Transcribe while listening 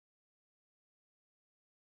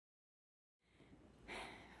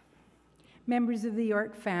members of the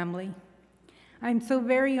York family. I'm so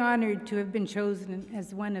very honored to have been chosen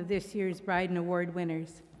as one of this year's Bryden Award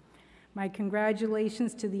winners. My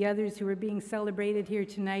congratulations to the others who are being celebrated here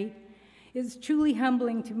tonight. It's truly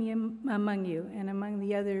humbling to be among you and among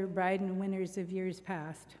the other Bryden winners of years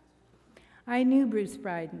past. I knew Bruce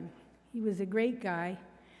Bryden. He was a great guy,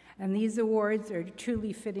 and these awards are a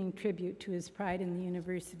truly fitting tribute to his pride in the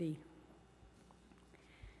university.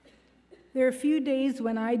 There are few days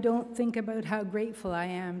when I don't think about how grateful I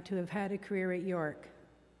am to have had a career at York.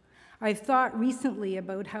 I've thought recently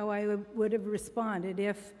about how I would have responded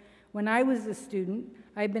if, when I was a student,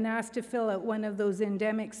 I'd been asked to fill out one of those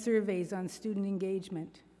endemic surveys on student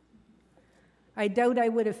engagement. I doubt I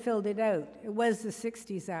would have filled it out. It was the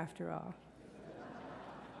 60s after all.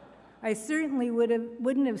 I certainly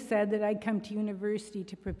wouldn't have said that I'd come to university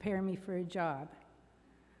to prepare me for a job.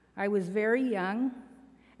 I was very young,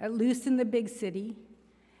 loose in the big city,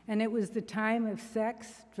 and it was the time of sex,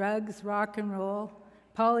 drugs, rock and roll,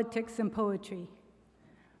 politics, and poetry.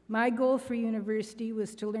 My goal for university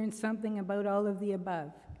was to learn something about all of the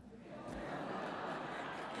above.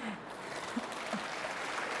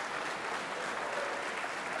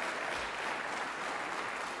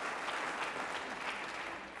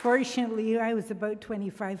 Fortunately, I was about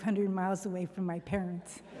 2,500 miles away from my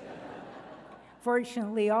parents.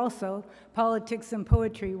 Fortunately, also, politics and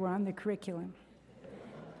poetry were on the curriculum.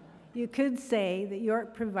 You could say that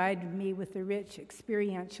York provided me with a rich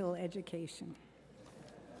experiential education.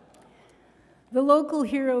 The local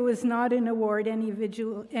hero is not an award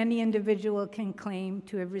any individual can claim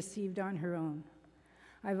to have received on her own.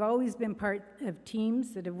 I've always been part of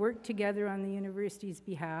teams that have worked together on the university's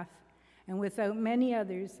behalf, and without many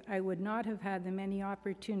others, I would not have had the many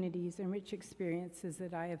opportunities and rich experiences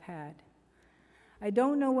that I have had. I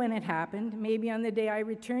don't know when it happened, maybe on the day I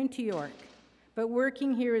returned to York, but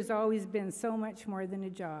working here has always been so much more than a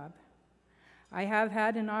job. I have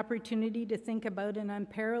had an opportunity to think about an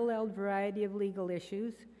unparalleled variety of legal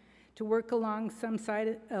issues, to work alongside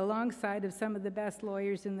of some of the best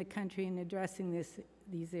lawyers in the country in addressing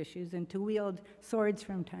these issues, and to wield swords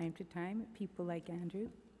from time to time, people like Andrew.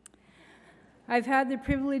 I've had the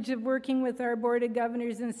privilege of working with our Board of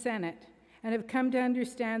Governors and Senate, and have come to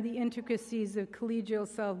understand the intricacies of collegial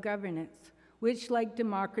self-governance, which, like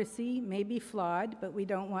democracy, may be flawed, but we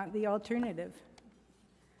don't want the alternative.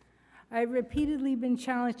 I've repeatedly been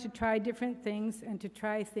challenged to try different things and to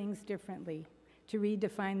try things differently, to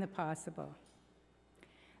redefine the possible.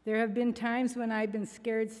 There have been times when I've been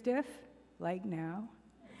scared stiff, like now,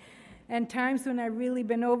 and times when I've really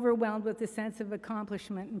been overwhelmed with a sense of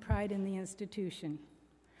accomplishment and pride in the institution.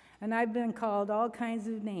 And I've been called all kinds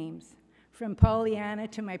of names, from Pollyanna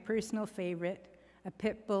to my personal favorite, a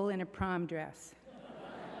pit bull in a prom dress.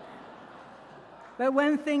 But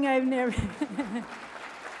one thing I've never...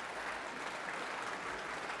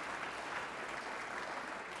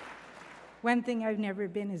 One thing I've never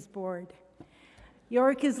been is bored.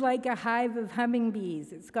 York is like a hive of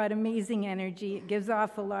hummingbees. It's got amazing energy, it gives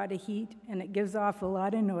off a lot of heat, and it gives off a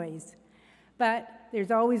lot of noise. But there's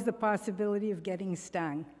always the possibility of getting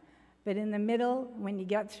stung. But in the middle, when you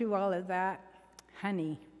get through all of that,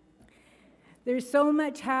 honey. There's so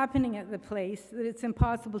much happening at the place that it's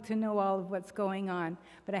impossible to know all of what's going on.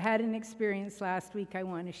 But I had an experience last week I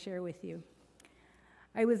want to share with you.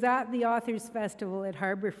 I was at the Authors Festival at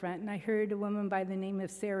Harbourfront, and I heard a woman by the name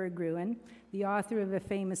of Sarah Gruen, the author of a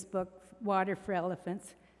famous book, Water for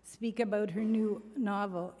Elephants, speak about her new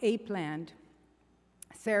novel, Apeland.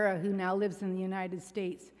 Sarah, who now lives in the United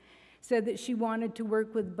States, said that she wanted to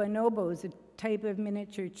work with bonobos, a type of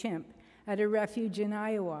miniature chimp, at a refuge in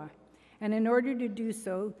Iowa. And in order to do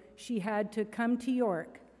so, she had to come to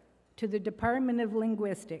York, to the Department of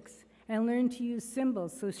Linguistics, and learn to use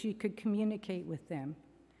symbols so she could communicate with them.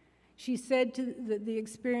 She said that the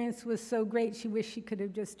experience was so great she wished she could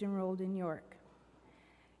have just enrolled in York.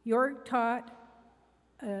 York taught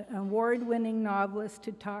an award-winning novelist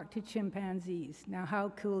to talk to chimpanzees. Now, how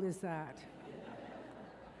cool is that?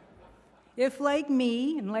 If, like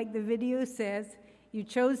me, and like the video says, you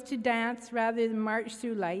chose to dance rather than march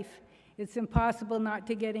through life, it's impossible not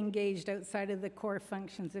to get engaged outside of the core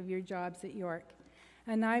functions of your jobs at York.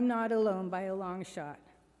 And I'm not alone by a long shot.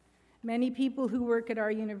 Many people who work at our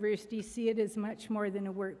university see it as much more than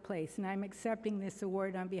a workplace, and I'm accepting this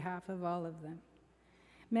award on behalf of all of them.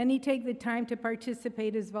 Many take the time to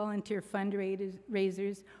participate as volunteer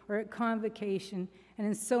fundraisers or at convocation and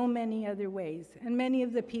in so many other ways. And many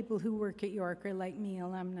of the people who work at York are like me,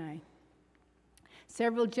 alumni.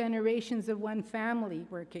 Several generations of one family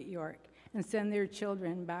work at York and send their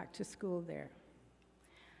children back to school there.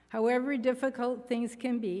 However difficult things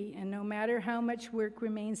can be, and no matter how much work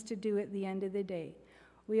remains to do at the end of the day,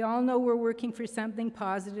 we all know we're working for something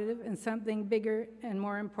positive and something bigger and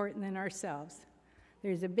more important than ourselves.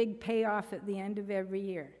 There's a big payoff at the end of every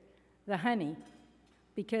year, the honey,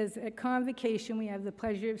 because at Convocation we have the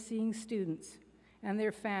pleasure of seeing students and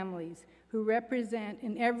their families who represent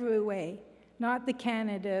in every way not the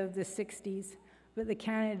Canada of the 60s, but the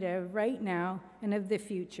Canada of right now and of the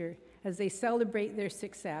future as they celebrate their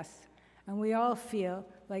success. And we all feel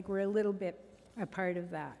like we're a little bit a part of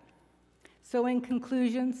that. So in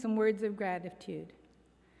conclusion, some words of gratitude.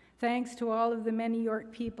 Thanks to all of the many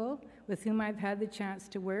York people with whom I've had the chance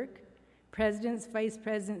to work, presidents, vice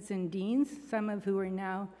presidents, and deans, some of who are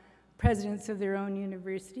now presidents of their own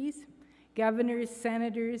universities, governors,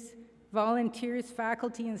 senators, volunteers,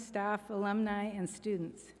 faculty and staff, alumni, and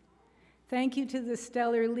students. Thank you to the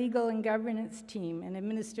stellar legal and governance team and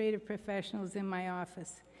administrative professionals in my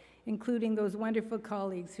office, including those wonderful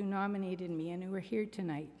colleagues who nominated me and who are here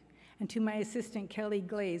tonight, and to my assistant, Kelly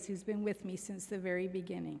Glaze, who's been with me since the very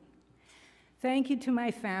beginning. Thank you to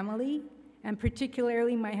my family, and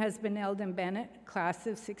particularly my husband, Eldon Bennett, class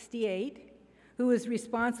of '68, who was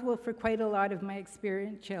responsible for quite a lot of my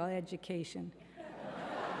experiential education,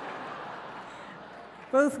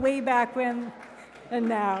 both way back when and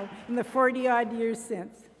now, in the 40-odd years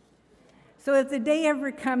since. So if the day ever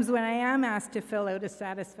comes when I am asked to fill out a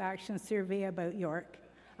satisfaction survey about York,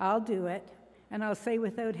 I'll do it, and I'll say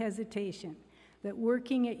without hesitation that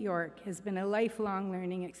working at York has been a lifelong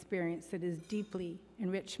learning experience that has deeply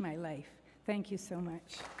enriched my life. Thank you so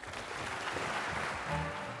much.